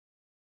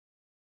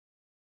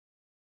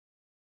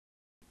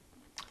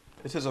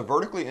It says a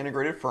vertically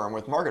integrated firm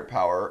with market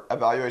power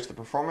evaluates the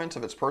performance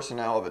of its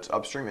personnel of its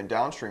upstream and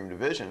downstream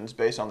divisions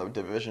based on the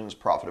division's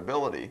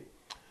profitability.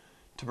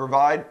 To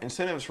provide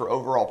incentives for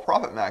overall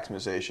profit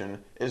maximization,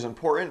 it is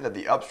important that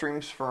the upstream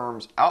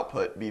firm's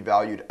output be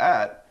valued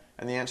at,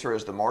 and the answer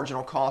is the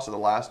marginal cost of the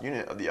last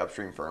unit of the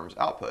upstream firm's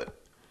output.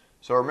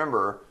 So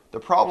remember, the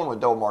problem with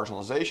double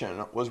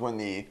marginalization was when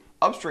the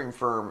upstream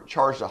firm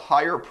charged a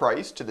higher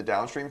price to the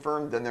downstream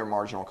firm than their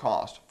marginal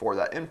cost for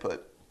that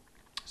input.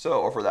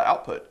 Or for that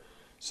output.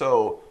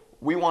 So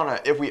we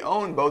want to, if we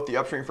own both the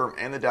upstream firm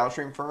and the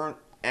downstream firm,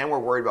 and we're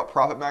worried about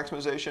profit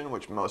maximization,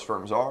 which most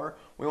firms are,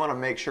 we want to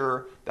make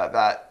sure that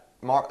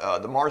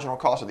the marginal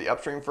cost of the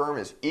upstream firm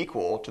is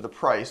equal to the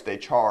price they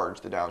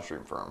charge the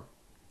downstream firm.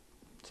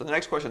 So the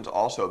next question is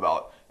also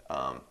about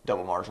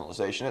double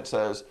marginalization. It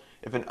says,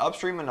 if an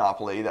upstream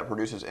monopoly that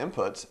produces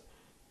inputs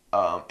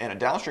and a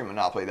downstream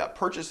monopoly that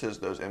purchases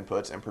those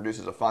inputs and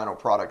produces a final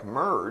product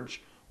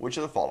merge, which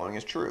of the following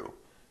is true?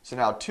 So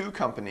now two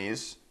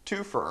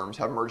firms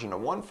have merged into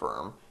one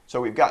firm, so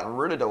we've gotten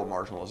rid of double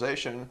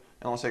marginalization,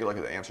 and let's take a look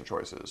at the answer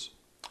choices.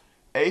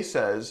 A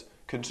says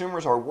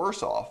consumers are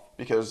worse off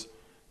because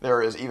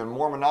there is even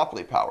more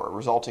monopoly power,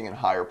 resulting in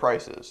higher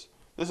prices.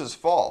 This is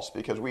false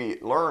because we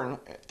learn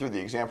through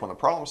the example in the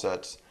problem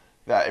sets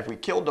that if we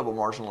kill double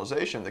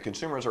marginalization, the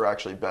consumers are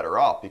actually better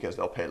off because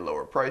they'll pay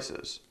lower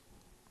prices.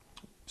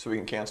 So we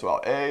can cancel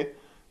out A.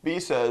 B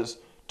says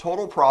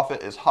total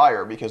profit is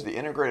higher because the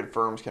integrated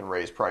firms can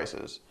raise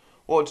prices.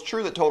 Well, it's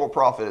true that total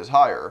profit is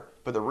higher,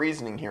 but the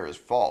reasoning here is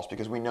false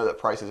because we know that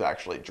prices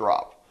actually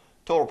drop.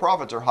 Total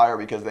profits are higher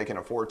because they can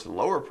afford to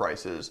lower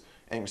prices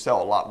and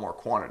sell a lot more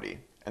quantity,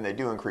 and they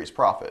do increase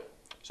profit.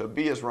 So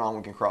B is wrong,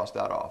 we can cross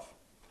that off.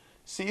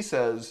 C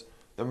says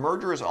the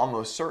merger is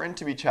almost certain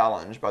to be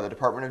challenged by the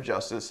Department of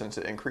Justice since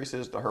it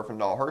increases the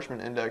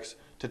Herfindahl-Hirschman index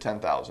to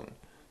 10,000.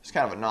 It's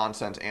kind of a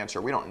nonsense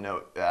answer. We don't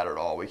note that at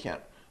all. We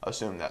can't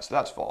assume that, so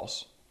that's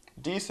false.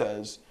 D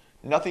says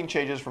nothing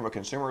changes from a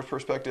consumer's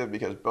perspective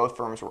because both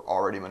firms were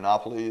already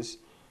monopolies.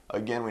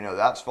 Again, we know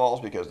that's false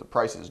because the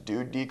prices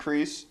do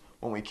decrease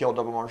when we kill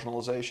double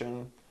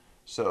marginalization.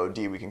 So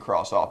D we can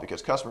cross off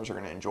because customers are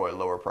going to enjoy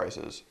lower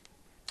prices.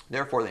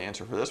 Therefore, the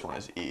answer for this one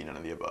is E, none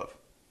of the above.